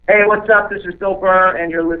Hey, what's up? This is Bill Burr,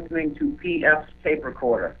 and you're listening to PF's Tape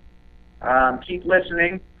Recorder. Keep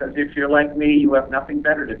listening, because if you're like me, you have nothing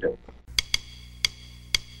better to do.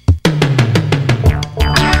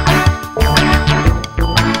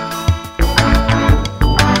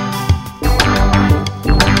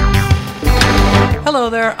 Hello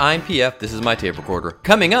there, I'm PF. This is my tape recorder.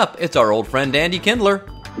 Coming up, it's our old friend Andy Kindler.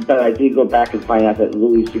 But I did go back and find out that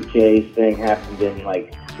Louis C.K.'s thing happened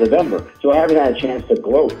in, November. So I haven't had a chance to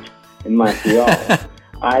gloat in Montreal.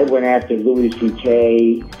 I went after Louis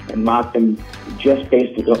C.K. and mocked him just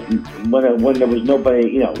based on when there was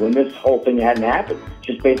nobody, when this whole thing hadn't happened,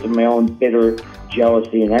 just based on my own bitter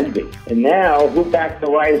jealousy and envy. And now, who backed the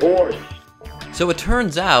right horse? So it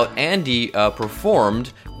turns out Andy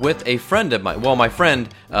performed with a friend of mine. Well, my friend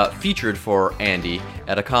featured for Andy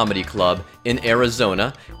at a comedy club in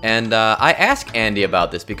Arizona. And I asked Andy about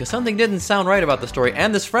this because something didn't sound right about the story.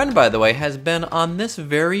 And this friend, by the way, has been on this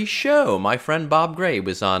very show. My friend Bob Gray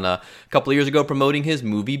was on a couple of years ago promoting his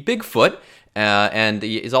movie Bigfoot. And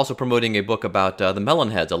he is also promoting a book about the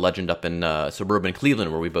Melonheads, a legend up in suburban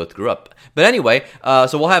Cleveland where we both grew up. But anyway,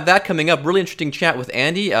 so we'll have that coming up. Really interesting chat with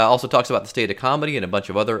Andy. Also talks about the state of comedy and a bunch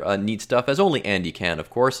of other neat stuff, as only Andy can, of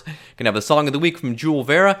course. Gonna have the song of the week from Jewel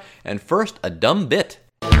Vera. And first, a dumb bit.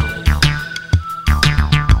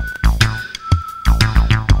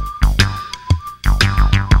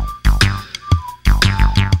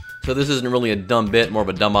 So this isn't really a dumb bit, more of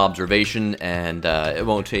a dumb observation, and it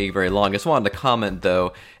won't take very long. I just wanted to comment,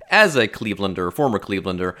 though, as a Clevelander, former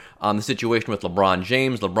Clevelander, on the situation with LeBron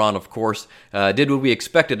James. LeBron, of course, did what we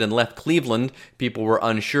expected and left Cleveland. People were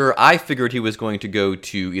unsure. I figured he was going to go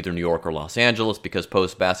to either New York or Los Angeles because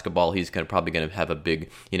post-basketball he's probably going to have a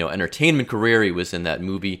big, entertainment career. He was in that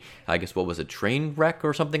movie, I guess, what was it, Trainwreck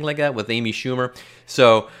or something like that with Amy Schumer.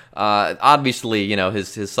 So obviously,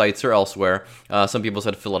 his sights are elsewhere. Some people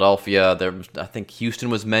said Philadelphia. I think Houston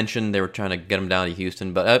was mentioned. They were trying to get him down to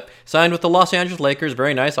Houston, but signed with the Los Angeles Lakers.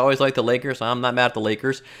 Very nice. Always liked the Lakers. I'm not mad at the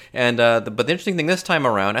Lakers. And but the interesting thing this time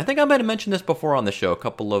around, I think I might have mentioned this before on the show a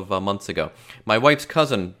couple of months ago. My wife's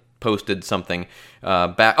cousin posted something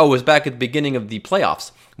back. Oh, it was back at the beginning of the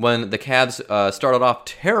playoffs when the Cavs started off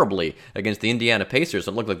terribly against the Indiana Pacers.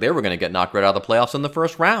 It looked like they were going to get knocked right out of the playoffs in the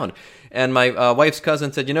first round. And my wife's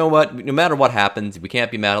cousin said, you know what? No matter what happens, we can't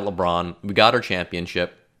be mad at LeBron. We got our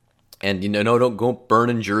championship. And, don't go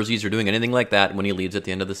burning jerseys or doing anything like that when he leaves at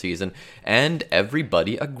the end of the season. And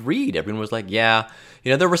everybody agreed. Everyone was like, yeah.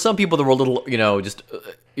 There were some people that were a little, just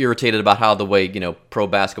irritated about how the way, pro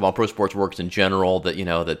basketball, pro sports works in general, that,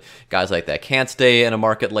 that guys like that can't stay in a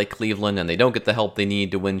market like Cleveland and they don't get the help they need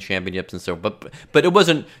to win championships and so. But it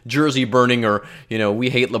wasn't jersey burning or, we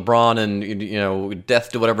hate LeBron and, death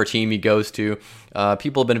to whatever team he goes to.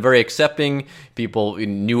 People have been very accepting. People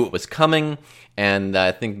knew it was coming. And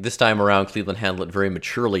I think this time around, Cleveland handled it very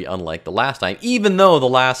maturely, unlike the last time. Even though the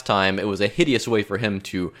last time, it was a hideous way for him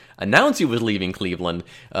to announce he was leaving Cleveland.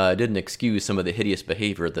 Didn't excuse some of the hideous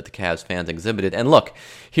behavior that the Cavs fans exhibited. And look,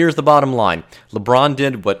 here's the bottom line. LeBron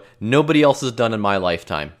did what nobody else has done in my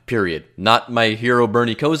lifetime, period. Not my hero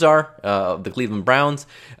Bernie Kosar of the Cleveland Browns,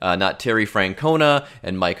 not Terry Francona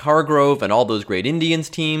and Mike Hargrove and all those great Indians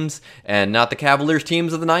teams, and not the Cavaliers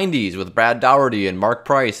teams of the 90s with Brad Daugherty and Mark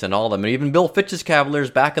Price and all of them, and even Bill Fitch's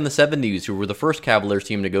Cavaliers back in the 70s, who were the first Cavaliers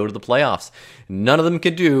team to go to the playoffs. None of them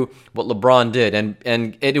could do what LeBron did,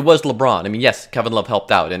 and it was LeBron. I mean, yes, Kevin Love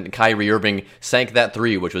helped out, and Kyrie Irving sank that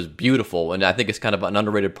three, which was beautiful, and I think it's kind of an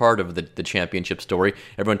underrated part of the championship story.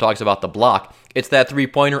 Everyone talks about the block. It's that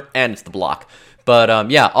three-pointer, and it's the block. But,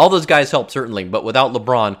 yeah, all those guys helped, certainly, but without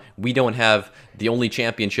LeBron, we don't have the only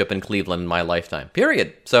championship in Cleveland in my lifetime,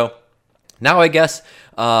 period. So now I guess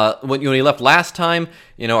when he left last time,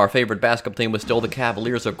 our favorite basketball team was still the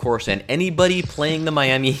Cavaliers, of course, and anybody playing the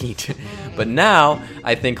Miami Heat. But now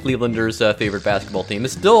I think Clevelanders' favorite basketball team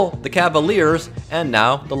is still the Cavaliers, and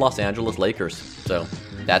now the Los Angeles Lakers. So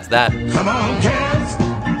that's that. Come on, Cavs.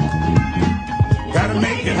 Gotta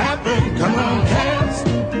make it happen. Come on, Cavs.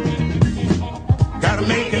 Gotta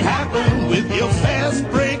make it happen with your fast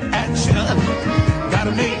break action.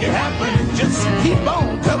 Gotta make it happen. Just keep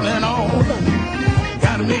on coming on.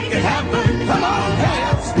 Gotta make it happen. Come on,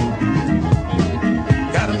 Cavs.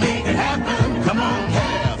 Gotta make it happen. Come on,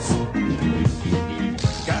 Cavs.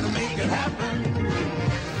 Gotta make it happen.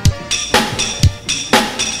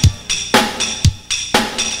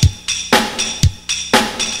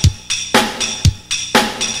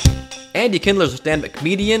 Andy Kindler's a stand-up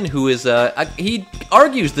comedian who is, he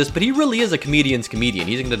argues this, but he really is a comedian's comedian.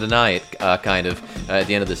 He's going to deny it, kind of, at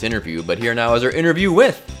the end of this interview. But here now is our interview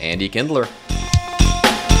with Andy Kindler.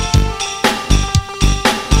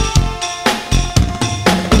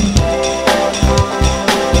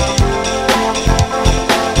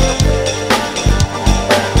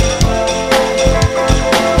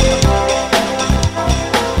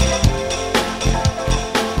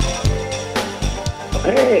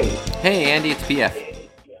 Hey, Andy, it's PF.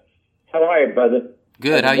 How are you, brother?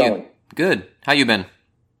 Good. How How's it you? going? Good. How you been?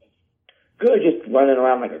 Good, just running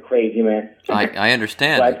around like a crazy man. I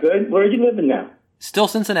understand. Life good? Where are you living now? Still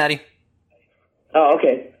Cincinnati. Oh,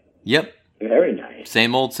 okay. Yep. Very nice.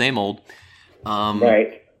 Same old, same old.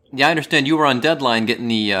 Right. Yeah, I understand you were on deadline getting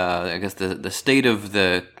the, I guess the state of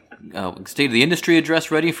the industry address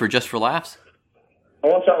ready for Just for Laughs.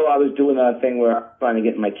 Also, I was doing a thing where I'm trying to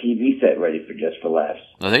get my TV set ready for Just for Laughs.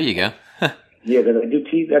 Oh, there you go. Yeah, because I do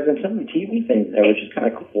TV. I've done some TV things there, which is kind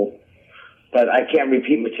of cool. But I can't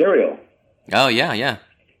repeat material. Oh, yeah, yeah.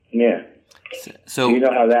 Yeah. So You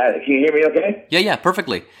know how that? Can you hear me? Okay. yeah,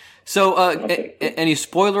 perfectly. So, Okay. any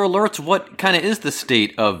spoiler alerts? What kind of is the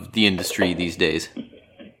state of the industry these days?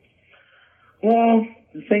 Well,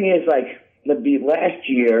 the thing is, like, last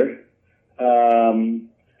year,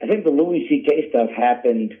 I think the Louis C.K. stuff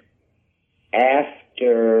happened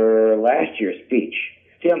after last year's speech.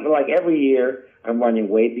 See, like every year, I'm running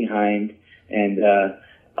way behind, and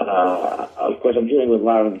of course, I'm dealing with a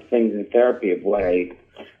lot of the things in therapy of why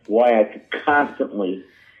I constantly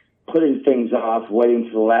putting things off, waiting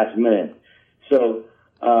for the last minute. So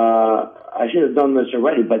I should have done this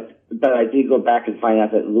already, but I did go back and find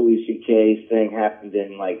out that Louis C.K.'s thing happened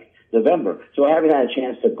in like November. So I haven't had a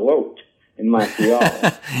chance to gloat in Montreal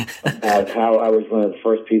about how I was one of the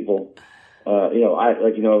first people.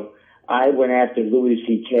 I went after Louis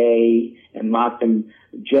C.K. and mocked him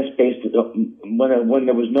just based on when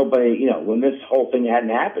there was nobody, when this whole thing hadn't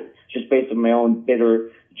happened, just based on my own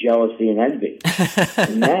bitter jealousy and envy.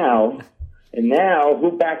 and now,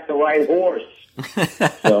 who backed the right horse?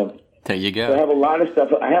 So there you go. so I have a lot of stuff.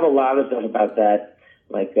 About that.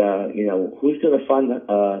 Like, who's going to fund?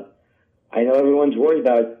 I know everyone's worried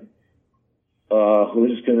about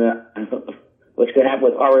what's going to happen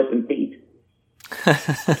with Horace and Pete.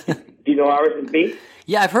 Do you know Horace and Pete?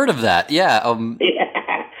 Yeah, I've heard of that. Yeah.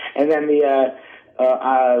 Yeah. And then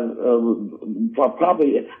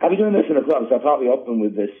probably I'll be doing this in a club, so I'll probably open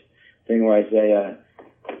with this thing where I say, I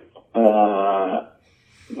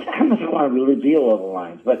don't know if I want to reveal all the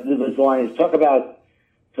lines, but this line is talk about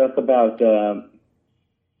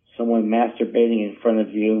someone masturbating in front of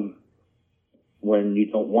you when you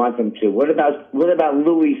don't want them to. What about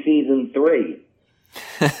Louis season 3?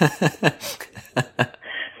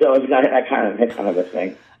 So it's got that kind of a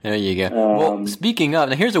thing. There you go. Well, speaking of,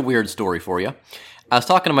 now here's a weird story for you. I was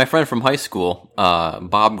talking to my friend from high school,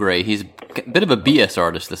 Bob Gray. He's a bit of a BS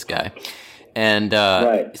artist, this guy. And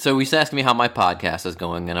Right. So he's asking me how my podcast is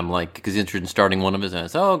going, and I'm like, because he's interested in starting one of his own.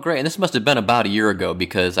 Oh, great. And this must have been about a year ago,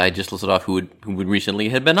 because I just listed off who recently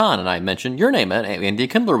had been on, and I mentioned your name. Andy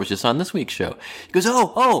Kindler was just on this week's show. He goes,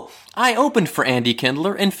 oh, I opened for Andy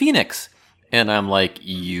Kindler in Phoenix. And I'm like,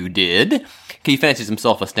 you did? He fancies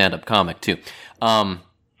himself a stand-up comic, too.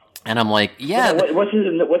 And I'm like, yeah. What's his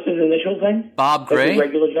initial thing? Bob That's his Gray.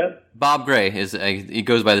 regular job? Bob Gray is he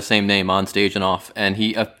goes by the same name on stage and off, and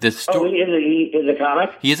he this Oh, story. he is a comic?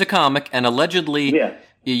 He is a comic, and allegedly, Yeah.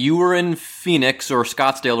 you were in Phoenix or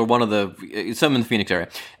Scottsdale or one of some in the Phoenix area,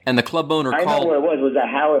 and the club owner I called. know what it was. Was that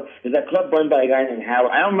Howard? Was that club run by a guy named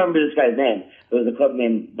Howard? I don't remember this guy's name. It was a club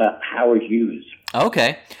named Howard Hughes.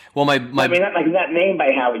 Okay, well my I mean, not named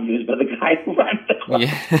by Howard Hughes, but the guy who runs the club.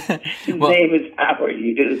 yeah. His Well, name is Howard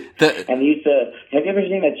Hughes. And he used to. Have you ever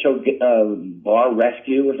seen that show, Bar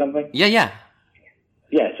Rescue or something? yeah.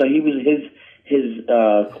 Yeah. So he was his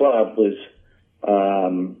club was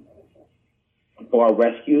Bar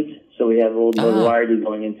Rescued. So he had a little notoriety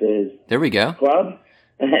going into his There we go. club.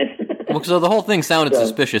 Well, so the whole thing sounded So-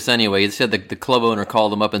 suspicious anyway. He said the club owner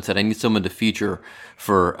called him up and said, I need someone to feature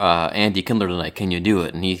for Andy Kindler tonight. Can you do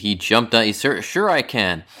it? And he jumped on. He said, sure I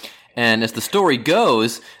can. And as the story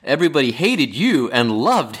goes, everybody hated you and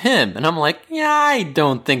loved him. And I'm like, yeah, I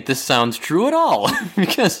don't think this sounds true at all.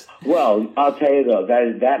 Because Well, I'll tell you though,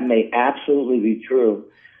 that may absolutely be true.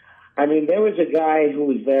 I mean, there was a guy who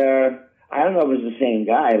was there. I don't know if it was the same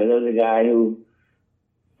guy, but there was a guy who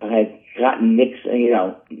had gotten Nick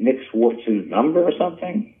Swartzen's number or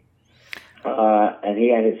something, and he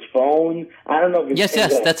had his phone. I don't know if yes,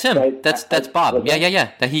 that's him. That's Bob.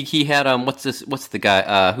 Yeah. That he had what's the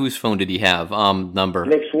guy? Whose phone did he have? Number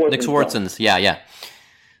Nick Swartzen's Nick Swartzen's. Yeah.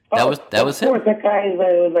 That was him. Of course, that guy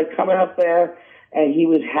was like coming up there, and he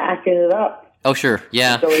was hacking it up. Oh sure,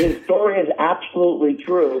 yeah. So his story is absolutely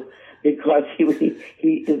true because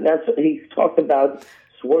he talked about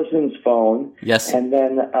Swartzen's phone. Yes. And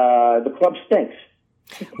then the club stinks.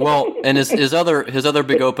 Well, and his other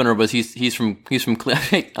big opener was he's from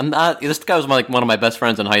I'm not, this guy was like one of my best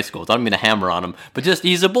friends in high school, so I don't mean to hammer on him, but just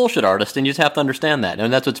he's a bullshit artist, and you just have to understand that,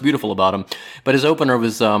 and that's what's beautiful about him. But his opener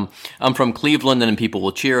was I'm from Cleveland, and then people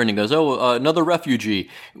will cheer, and he goes, another refugee,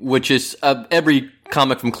 which is every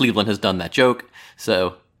comic from Cleveland has done that joke,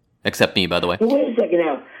 so except me, by the way. But wait a second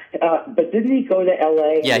now. But didn't he go to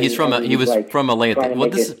L.A.? Yeah, he was from L.A. Well,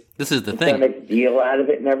 this is the thing. Trying to make a deal out of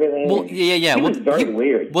it and everything. Well, yeah. It was very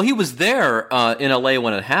weird. Well, he was there in L.A.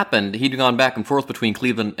 when it happened. He'd gone back and forth between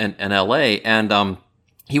Cleveland and L.A., and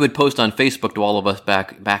he would post on Facebook to all of us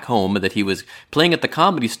back home that he was playing at the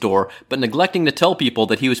Comedy Store, but neglecting to tell people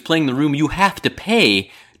that he was playing the room you have to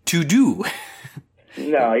pay to do.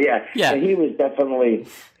 No, yeah. Yeah. So he was definitely...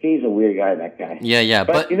 He's a weird guy, that guy. Yeah.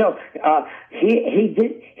 But you know, he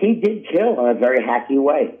did kill in a very hacky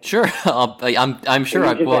way. Sure, I'm sure.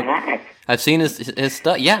 He's just a hack. I've seen his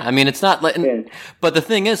stuff. Yeah, I mean, it's not. But the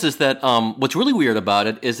thing is that what's really weird about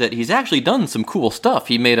it is that he's actually done some cool stuff.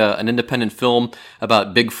 He made an independent film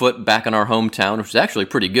about Bigfoot back in our hometown, which is actually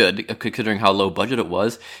pretty good considering how low budget it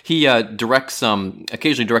was. He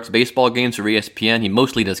occasionally directs baseball games for ESPN. He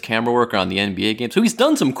mostly does camera work on the NBA games. So he's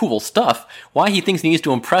done some cool stuff. Why he thinks he needs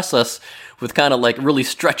to impress us with kind of like really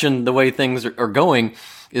stretching the way things are going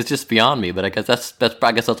is just beyond me. But I guess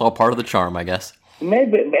that's all part of the charm, I guess.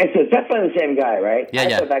 Maybe it's definitely the same guy, right? Yeah.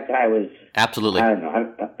 I thought that guy was absolutely. I don't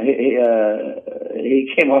know.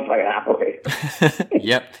 He came off like an operator.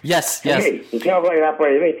 Yep. Yes. He came off like an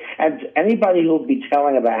operator to me. And anybody who'll be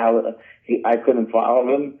telling about how I couldn't follow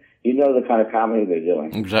him, you know the kind of comedy they're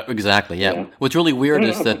doing. Exactly, yeah. What's really weird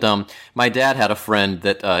is that my dad had a friend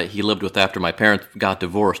that he lived with after my parents got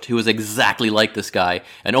divorced who was exactly like this guy,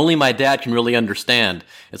 and only my dad can really understand.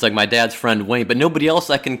 It's like my dad's friend Wayne, but nobody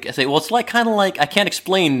else I can say, well, it's like kind of like I can't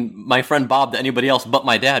explain my friend Bob to anybody else but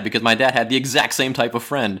my dad, because my dad had the exact same type of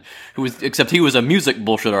friend, except he was a music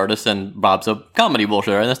bullshit artist and Bob's a comedy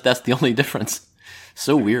bullshit artist, and that's the only difference.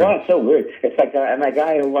 So weird. Oh, it's so weird. It's like and that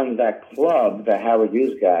guy who runs that club, the Howard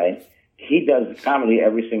Hughes guy, he does comedy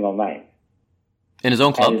every single night. In his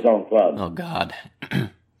own club? At his own club. Oh, God.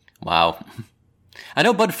 Wow. I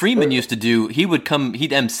know Bud Freeman used to do,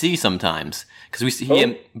 he'd MC sometimes. Because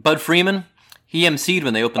Bud Freeman, he MC'd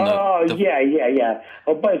when they opened the... Yeah.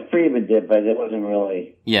 Well, Bud Freeman did, but it wasn't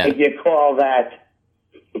really... Yeah. If you call that...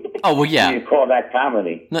 Oh, well, yeah. You call that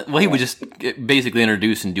comedy. No, well, he would just basically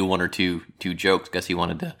introduce and do one or two jokes because he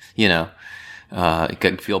wanted to, he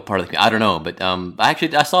could feel part of the... I don't know, but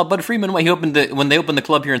I saw Bud Freeman when they opened the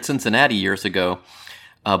club here in Cincinnati years ago.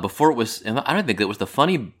 Before it was... I don't think it was the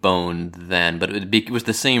Funny Bone then, but it was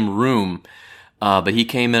the same room. But he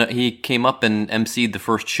came up and emceed the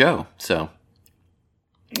first show, so...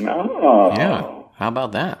 Oh. Yeah. How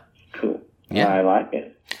about that? Cool. Yeah. I like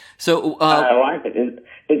it. So... I like it.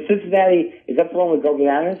 Is Cincinnati, is that the one with Go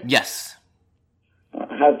Bananas? Yes.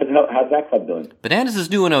 How's that club doing? Bananas is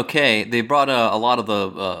doing okay. They brought a lot of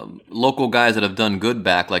the local guys that have done good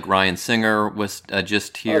back, like Ryan Singer was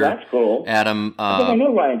just here. Oh, that's cool. Adam. I think I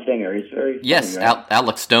know Ryan Singer. He's very funny, yes, right?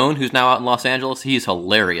 Alex Stone, who's now out in Los Angeles. He's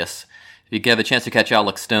hilarious. If you have a chance to catch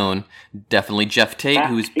Alex Stone, definitely Jeff Tate,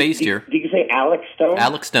 who's based here. Did you say Alex Stone?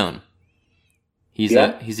 Alex Stone. He's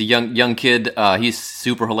a young kid. He's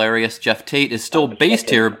super hilarious. Jeff Tate is still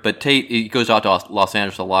based here, but Tate, he goes out to Los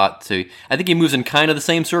Angeles a lot. So I think he moves in kind of the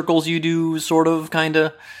same circles you do, sort of, kind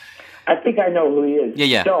of. I think I know who he is.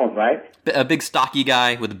 Yeah. Stone, right? A big stocky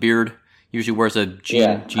guy with a beard. Usually wears a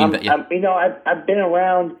jean. I've been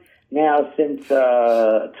around now since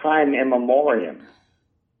time immemorial.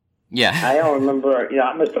 Yeah. I don't remember.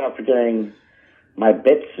 I'm going to start forgetting my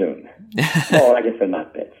bits soon. Well, I guess they're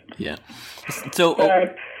not bits. Yeah. So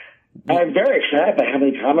I'm very excited about how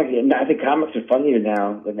many comics. I think comics are funnier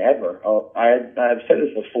now than ever. I've said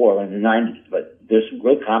this before in the 90s, but there's some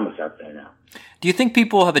good comics out there now. Do you think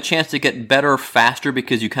people have a chance to get better faster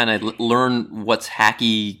because you kind of learn what's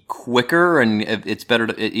hacky quicker and it's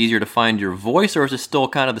easier to find your voice, or is it still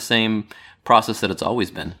kind of the same process that it's always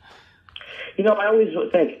been? I always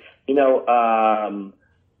think,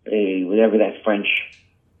 whatever that French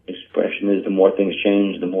expression is, the more things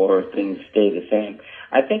change, the more things stay the same.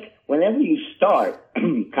 I think whenever you start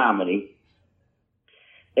comedy,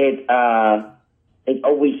 it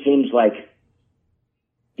always seems like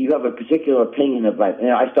you have a particular opinion of life.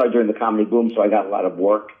 I started during the comedy boom, so I got a lot of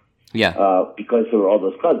work. Yeah. Because there were all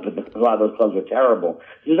those clubs, but a lot of those clubs were terrible.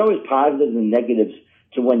 There's always positives and negatives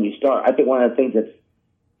to when you start. I think one of the things that's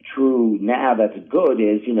true now that's good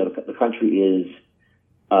is, the country is,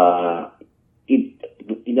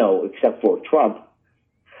 except for Trump.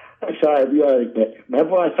 I'm sorry, but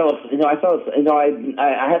remember when I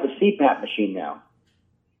have a CPAP machine now.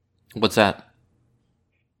 What's that?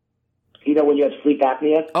 You know when you have sleep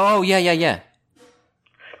apnea? Oh, yeah.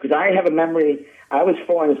 Because I have a memory. I was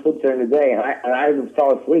falling asleep during the day, and I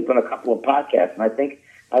fell asleep on a couple of podcasts. And I think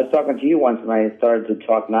I was talking to you once, and I started to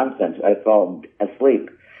talk nonsense. I fell asleep.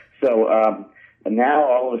 So and now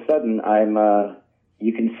all of a sudden I'm.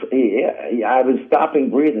 You can. I was stopping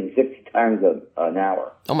breathing 60 times an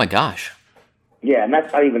hour. Oh my gosh. Yeah, and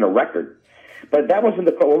that's not even a record. But that wasn't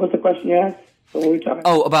the. What was the question you asked? What were we talking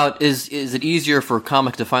about? Oh, about is it easier for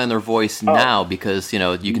comics to find their voice now because you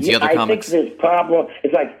can see other comics? I think there's problem.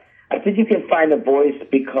 It's like I think you can find a voice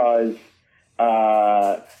because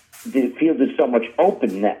the field is so much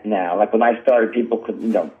open now. Like when I started, people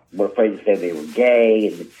were afraid to say they were gay,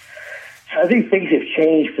 and I think things have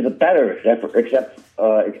changed for the better, except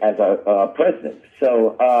as a president.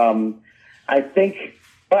 So I think,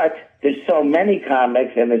 but there's so many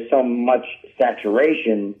comics and there's so much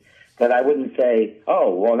saturation that I wouldn't say,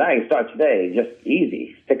 oh, well, now you start today, just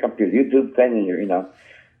easy. Pick up your YouTube thing and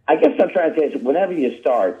I guess what I'm trying to say is whenever you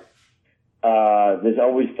start, there's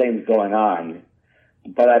always things going on.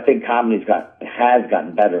 But I think comedy has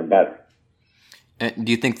gotten better and better. And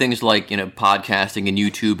do you think things like, podcasting and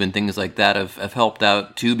YouTube and things like that have helped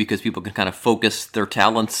out too because people can kind of focus their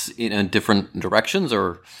talents in different directions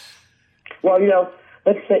or? Well,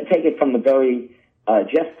 let's take it from the very,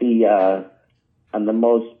 on the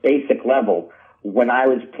most basic level. When I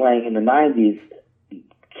was playing in the 90s,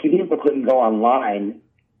 people couldn't go online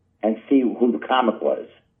and see who the comic was.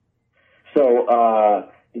 So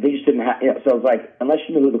they just didn't have. So it's like unless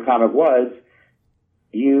you knew who the comic was,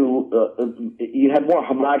 you had more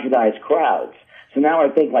homogenized crowds. So now I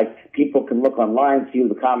think like people can look online, see who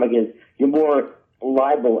the comic is. You're more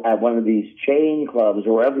liable at one of these chain clubs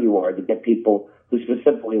or wherever you are to get people who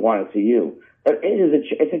specifically want to see you. But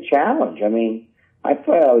it's a challenge. I mean, I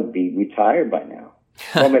thought I would be retired by now.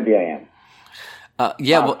 Well, maybe I am.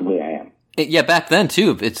 Possibly I am. Yeah, back then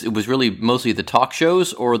too. It was really mostly the talk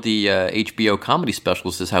shows or the HBO comedy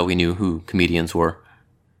specials is how we knew who comedians were.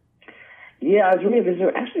 Yeah, there's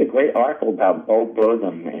actually a great article about Bo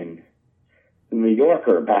Burnham in the New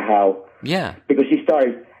Yorker about how because he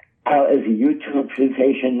started out as a YouTube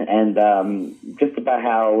sensation and just about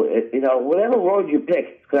how whatever road you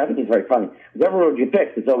pick, because I think it's very funny. Whatever road you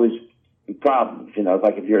pick, there's always problems. It's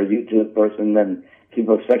like if you're a YouTube person, then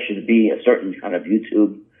people expect you to be a certain kind of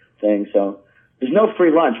YouTube thing. So there's no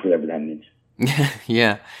free lunch, whatever that means.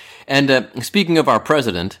 Yeah. And speaking of our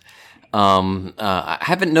president, I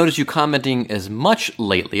haven't noticed you commenting as much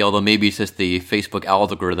lately, although maybe it's just the Facebook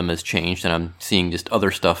algorithm has changed and I'm seeing just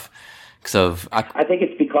other stuff. I think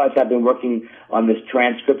it's because I've been working on this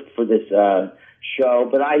transcript for this show,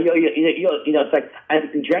 but it's like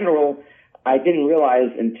in general, I didn't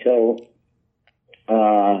realize until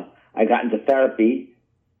I got into therapy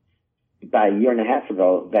about a year and a half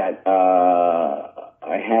ago that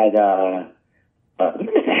I had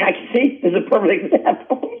I can see this is a perfect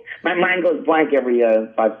example. My mind goes blank every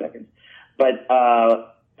 5 seconds. But I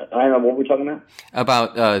don't know what we're talking about.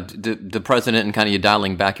 About the president and kind of you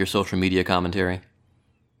dialing back your social media commentary.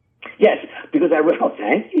 Yes, because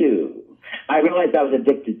thank you. I realized I was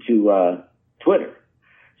addicted to Twitter.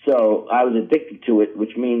 So I was addicted to it,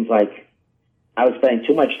 which means like I was spending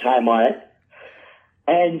too much time on it.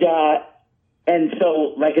 And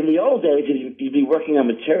so, like in the old days, you'd be working on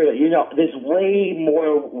material. There's way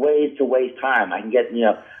more ways to waste time. I can get, and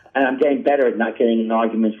I'm getting better at not getting in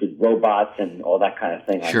arguments with robots and all that kind of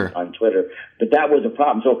thing on Twitter. But that was a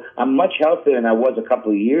problem. So I'm much healthier than I was a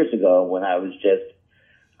couple of years ago when I was just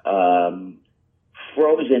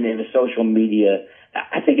frozen in the social media.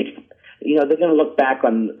 I think it's, they're going to look back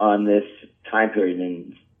on this time period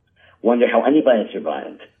and wonder how anybody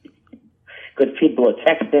survived. Because people are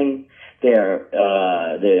texting. They're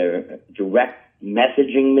direct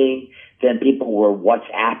messaging me. Then people were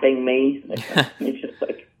WhatsApping me. It's just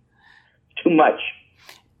like too much.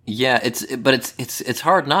 Yeah, it's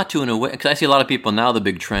hard not to in a way. Because I see a lot of people now. The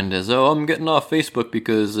big trend is, I'm getting off Facebook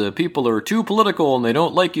because people are too political and they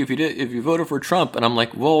don't like you if you voted for Trump. And I'm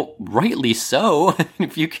like, well, rightly so.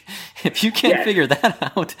 if you can't figure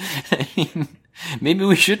that out, maybe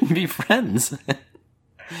we shouldn't be friends.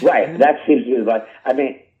 Right. That seems to be like. I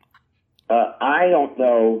mean. I don't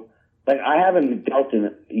know, like I haven't dealt in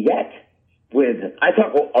it yet I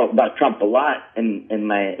talk about Trump a lot in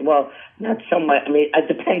my, well, not so much, I mean, it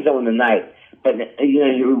depends on the night, but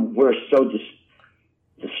we're so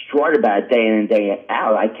distraught about it day in and day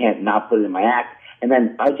out, I can't not put it in my act, and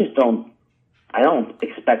then I don't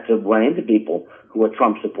expect to run into people who are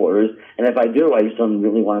Trump supporters, and if I do, I just don't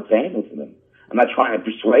really want to say anything to them. I'm not trying to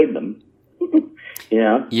persuade them,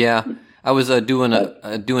 Yeah. I was doing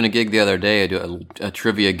a gig the other day. I do a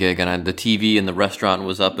trivia gig, and the TV in the restaurant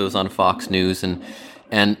was up. It was on Fox News, and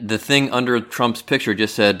the thing under Trump's picture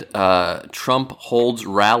just said "Trump holds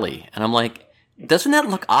rally," and I'm like, doesn't that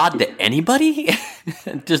look odd to anybody?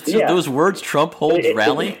 just those words, "Trump holds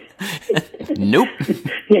rally." Nope.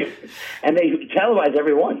 Yeah. And they televise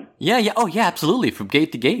every one. Yeah. Oh, yeah. Absolutely, from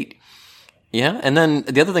gate to gate. Yeah, and then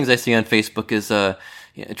the other things I see on Facebook is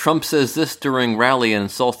Trump says this during rally and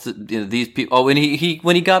insults these people. Oh, and he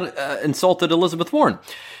when he got insulted Elizabeth Warren,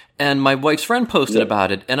 and my wife's friend posted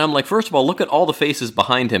about it, and I'm like, first of all, look at all the faces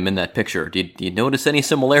behind him in that picture. Do you notice any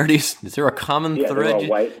similarities? Is there a common thread? They're all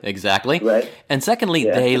white. Exactly. Right. And secondly,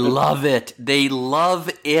 they love it. They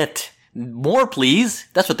love it. More, please.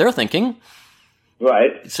 That's what they're thinking.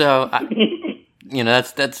 Right. So,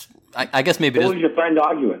 that's. I guess maybe. What was your friend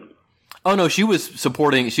arguing? Oh no, she was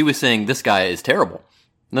supporting. She was saying this guy is terrible.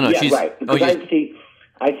 No, Yeah, she's right. Because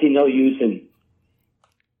I see no use in.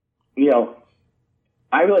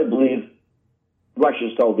 I really believe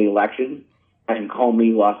Russia stole the election, and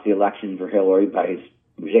Comey lost the election for Hillary by his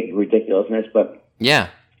ridiculousness. But yeah,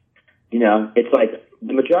 it's like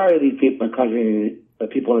the majority of these people in the country, the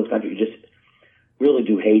people in this country, just really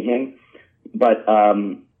do hate him. But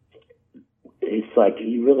it's like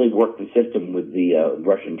he really worked the system with the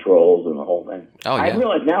Russian trolls and the whole thing. Oh, yeah. I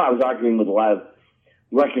realize now I was arguing with a lot of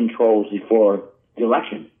Russian trolls before the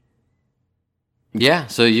election. Yeah,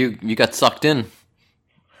 so you got sucked in.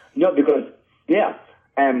 No, because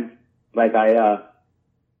and like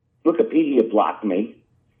Wikipedia blocked me,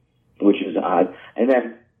 which is odd, and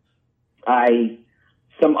then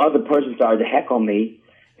some other person started to heckle me,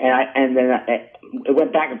 and then it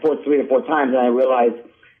went back and forth 3 or 4 times, and I realized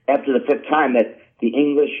after the 5th time that the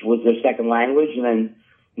English was their second language, and then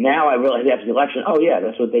now I realize after the election, oh yeah,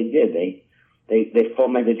 that's what they did. They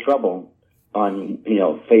fomented trouble on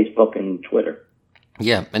Facebook and Twitter.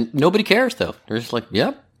 Yeah, and nobody cares though. They're just like,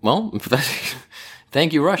 yeah, well,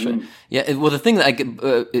 thank you, Russia. Mm. Yeah, well, the thing that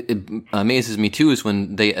it amazes me too is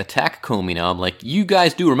when they attack Comey. Now I'm like, you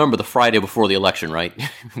guys do remember the Friday before the election, right?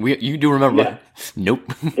 You do remember? Yeah.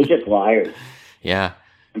 Nope. They're just liars. Yeah.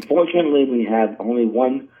 Unfortunately, we have only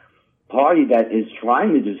one party that is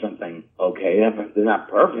trying to do something okay. They're not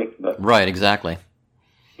perfect, but right, exactly.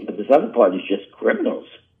 But this other party is just criminals.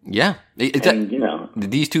 Yeah, and,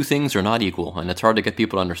 these two things are not equal, and it's hard to get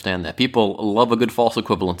people to understand that. People love a good false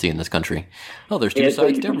equivalency in this country. Oh, there's two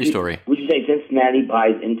sides to every story. Would you say Cincinnati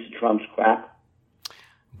buys into Trump's crap?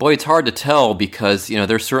 Boy, it's hard to tell because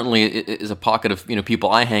there certainly is a pocket of people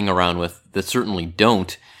I hang around with that certainly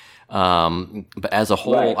don't. But as a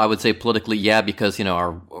whole, right. I would say politically, yeah, because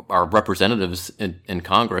our representatives in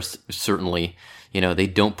Congress certainly. They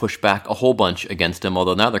don't push back a whole bunch against him,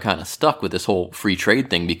 although now they're kind of stuck with this whole free trade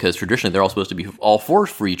thing because traditionally they're all supposed to be all for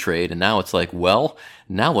free trade, and now it's like, well,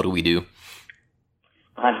 now what do we do?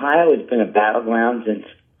 Ohio has been a battleground since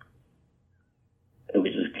it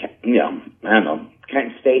was just,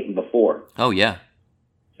 Kent State and before. Oh, yeah.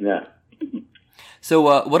 Yeah. So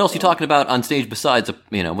what else are you talking about on stage besides,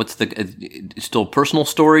 what's still personal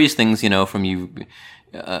stories, things, from you,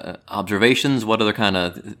 observations? What other kind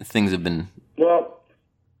of things have been... Well,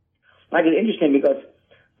 it's interesting because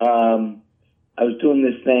I was doing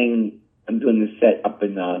this thing. I'm doing this set up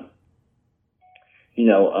in,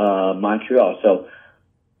 Montreal. So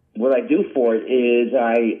what I do for it is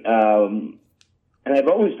and I've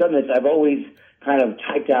always done this. I've always kind of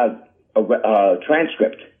typed out a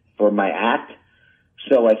transcript for my act.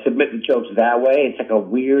 So I submit the jokes that way. It's like a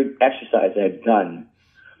weird exercise I've done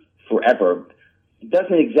forever. It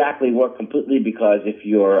doesn't exactly work completely because if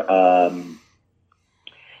you're,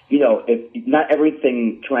 if not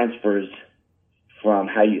everything transfers from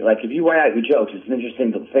how you, like if you write out your jokes, it's an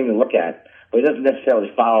interesting thing to look at, but it doesn't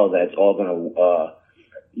necessarily follow that it's all going to,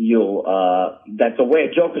 that the way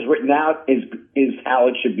a joke is written out is how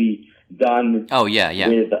it should be done. Oh, yeah.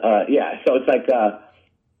 With, so it's like,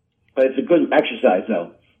 but it's a good exercise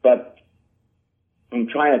though. But I'm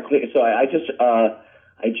trying to clear, so I'm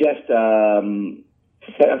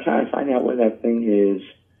trying to find out where that thing is.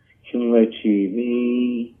 Humor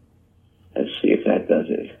TV. Let's see if that does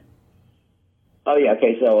it. Oh yeah,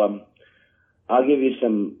 okay. So I'll give you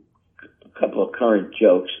a couple of current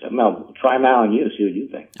jokes. No, try them out on you. See what you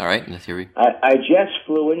think. All right, let's hear it. I just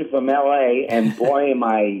flew in from LA, and boy, am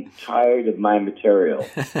I tired of my material.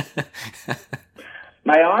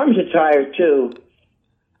 My arms are tired too,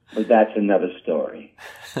 but that's another story.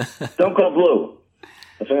 Don't go blue.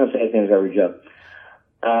 That's what I'm going to say at the end of every joke.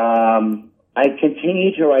 I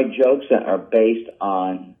continue to write jokes that are based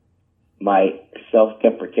on my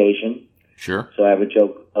self-deprecation. Sure. So I have a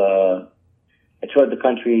joke, I toured the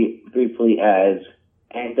country briefly as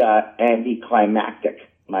anticlimactic.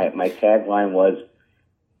 My tagline was,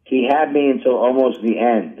 "He had me until almost the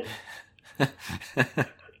end."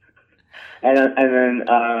 and then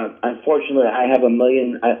unfortunately, I have a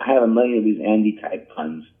million of these Andy type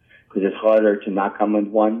puns because it's harder to not come with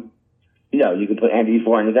one. You know, you can put Andy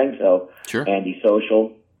before anything, so Sure. Andy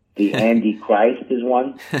Social. The Andy Christ is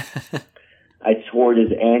one. I toured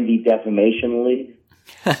as Andy Defamation League.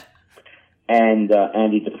 And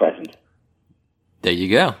Antidepressant. There you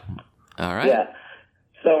go. All right. Yeah.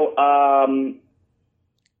 So I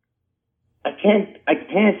can't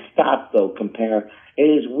stop though. Compare. It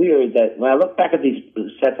is weird that when I look back at these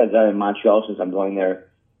sets I've done in Montreal since I'm going there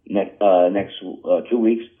next 2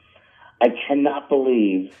 weeks, I cannot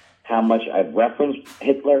believe how much I've referenced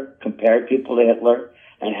Hitler, compared people to Hitler,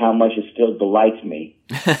 and how much it still delights me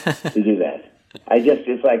to do that.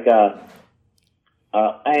 It's like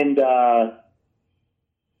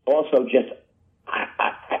also just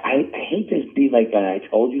I hate to be like an "I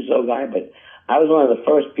told you so" guy, but I was one of the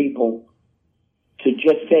first people to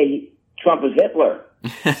just say Trump is Hitler.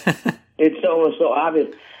 It was so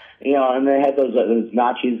obvious, you know. And they had those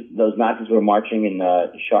Nazis. Those Nazis were marching in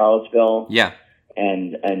Charlottesville. Yeah.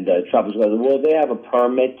 And Trump was like, "Well, they have a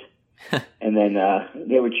permit," and then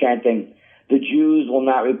they were chanting, "The Jews will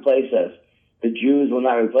not replace us. The Jews will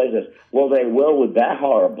not replace us." Well, they will with that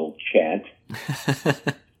horrible chant.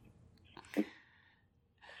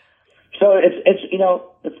 So it's you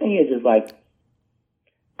know, the thing is like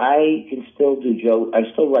I can still do jokes. I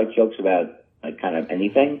still write jokes about like kind of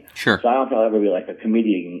anything. Sure. So I don't think I'll ever be like a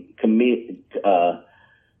comedian's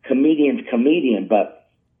comedian, but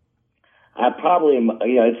I probably am,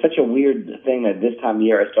 you know, it's such a weird thing that this time of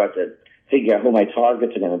year I start to figure out who my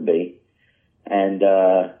targets are going to be, and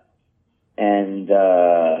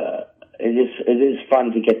it is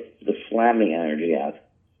fun to get the slamming energy out.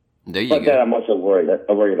 There you But go. then I'm also worried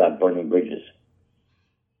about burning bridges.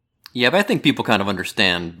 Yeah, but I think people kind of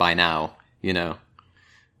understand by now, you know.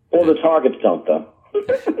 Well, the targets don't, though.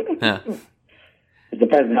 Yeah. It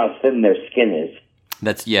depends on how thin their skin is.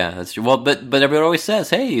 That's true. Well, but everybody always says,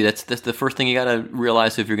 hey, that's the first thing you got to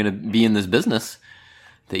realize if you're going to be in this business,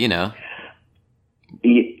 that, you know.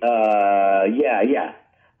 Yeah.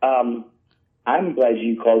 I'm glad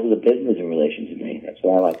you called it a business in relation to me. That's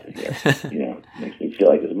what I like to hear. You know, makes me feel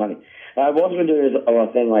like there's money. I've also been doing this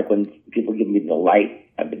thing like when people give me the light.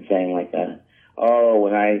 I've been saying like that. Oh,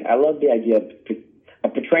 and I love the idea of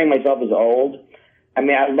portraying myself as old. I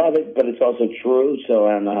mean, I love it, but it's also true. So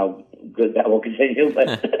I don't know how good that will continue.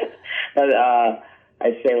 But I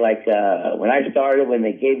say like when I started, when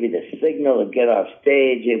they gave you the signal to get off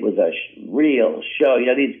stage, it was a real show. You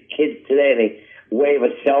know, these kids today, they wave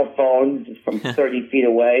a cell phone from 30 feet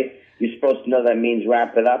away. You're supposed to know that means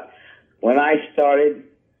wrap it up. When I started,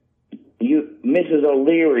 Mrs.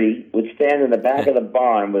 O'Leary would stand in the back of the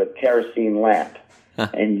barn with a kerosene lamp,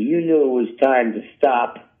 and you knew it was time to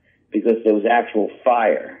stop because there was actual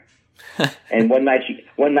fire. And one night she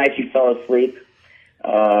fell asleep.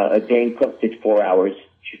 Dane cooked it 4 hours.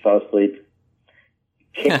 She fell asleep,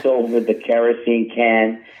 kicked over the kerosene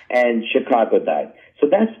can, and Chicago died. So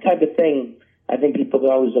that's the type of thing I think people can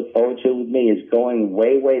always look forward to with me, is going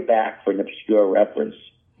way, way back for an obscure reference.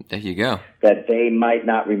 There you go. That they might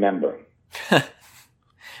not remember.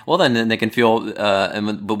 Well, then they can feel,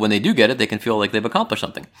 but when they do get it, they can feel like they've accomplished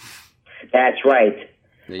something. That's right.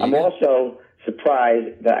 I'm go. also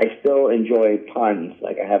surprised that I still enjoy puns.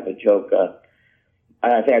 Like I have a joke.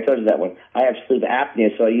 I think I told you that one. I have sleep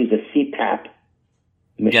apnea, so I use a CPAP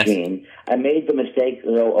machine. Yes. I made the mistake,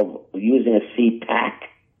 though, of using a CPAC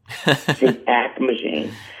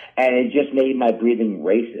machine, and it just made my breathing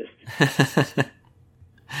racist.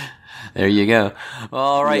 There you go.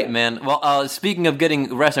 All right, man. Well, speaking of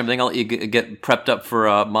getting rest and everything, I'll let you get prepped up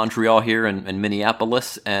for Montreal here and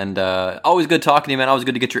Minneapolis. And always good talking to you, man. Always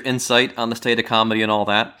good to get your insight on the state of comedy and all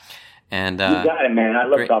that. And you got it, man. I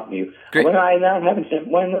love talking to you. Great. When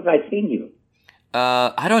have I seen you?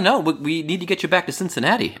 I don't know. We need to get you back to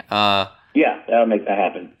Cincinnati. Yeah, that'll make that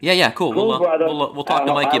happen. Yeah, cool. Cool, brother. We'll talk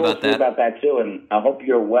to Mikey about that. About that too, and I hope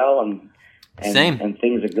you're well and same. And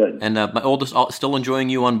things are good. And my oldest still enjoying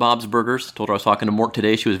you on Bob's Burgers. Told her I was talking to Mort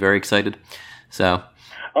today. She was very excited. So.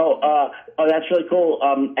 Oh, that's really cool.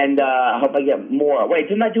 And I hope I get more. Wait,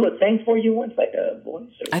 didn't I do a thing for you once, like a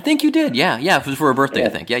voice? I think you did. Yeah. It was for her birthday. Yeah. I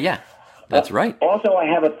think. Yeah. That's right. Also, I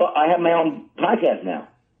have my own podcast now.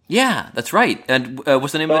 Yeah, that's right. And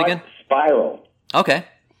what's the name of it again? Spiral. Okay.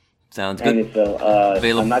 Sounds good. And it's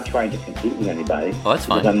available. I'm not trying to compete with anybody. Oh, that's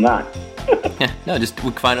fine. I'm not. No, just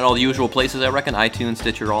we can find it all the usual places, I reckon. iTunes,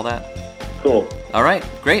 Stitcher, all that. Cool. All right,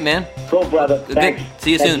 great, man. Cool, brother. Thanks. Good.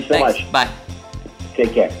 See you Thank soon. You so Thanks. much. Bye.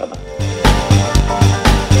 Take care. Bye-bye.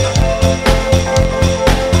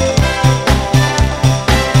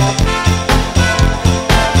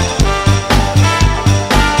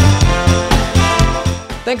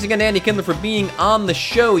 Thanks again to Andy Kindler for being on the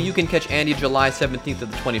show. You can catch Andy July 17th to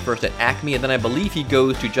the 21st at Acme, and then I believe he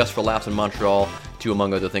goes to Just for Laughs in Montreal to,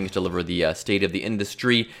 among other things, deliver the State of the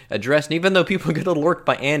Industry address. And even though people get a little worked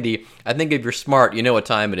by Andy, I think if you're smart, you know what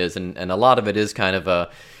time it is, and a lot of it is kind of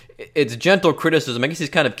it's gentle criticism. I guess he's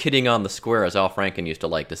kind of kidding on the square, as Al Franken used to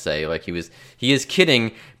like to say. Like he is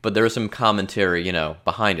kidding, but there's some commentary,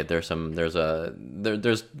 behind it. There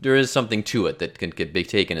is something to it that can be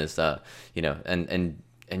taken as,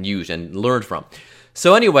 and used and learned from.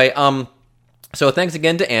 So anyway, so thanks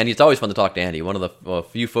again to Andy. It's always fun to talk to Andy, one of the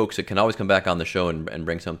few folks that can always come back on the show and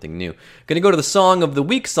bring something new. Going to go to the Song of the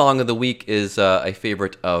Week. Song of the Week is a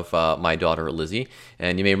favorite of my daughter, Lizzie.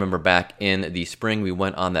 And you may remember back in the spring, we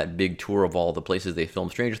went on that big tour of all the places they filmed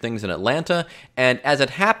Stranger Things in Atlanta. And as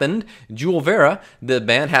it happened, Jewel Vera, the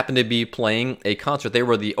band, happened to be playing a concert. They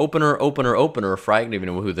were the opener. I didn't even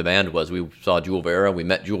know who the band was. We saw Jewel Vera, we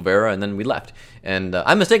met Jewel Vera, and then we left. And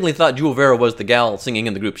I mistakenly thought Jewel Vera was the gal singing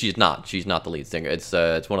in the group. She's not. She's not the lead singer. It's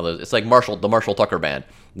one of those. It's like the Marshall Tucker Band.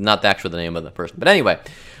 Not actually the name of the person. But anyway,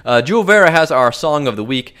 Jewel Vera has our Song of the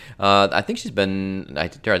Week. I think she's been... I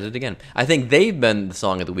did it again. I think they've been the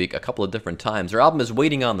Song of the Week a couple of different times. Their album is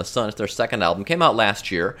Waiting on the Sun. It's their second album. Came out last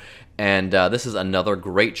year. And this is another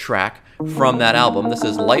great track from that album. This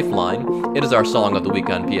is Lifeline. It is our Song of the Week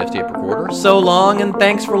on PF's Tape Recorder. So long, and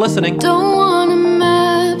thanks for listening. Don't want a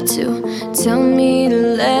map to tell me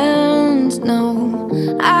the land, no.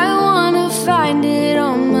 I want to find it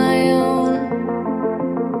on my own.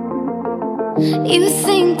 You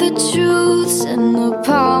think the truth's in the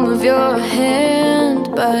palm of your hand,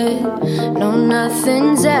 but no,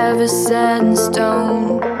 nothing's ever set in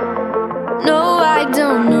stone. No, I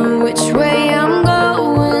don't know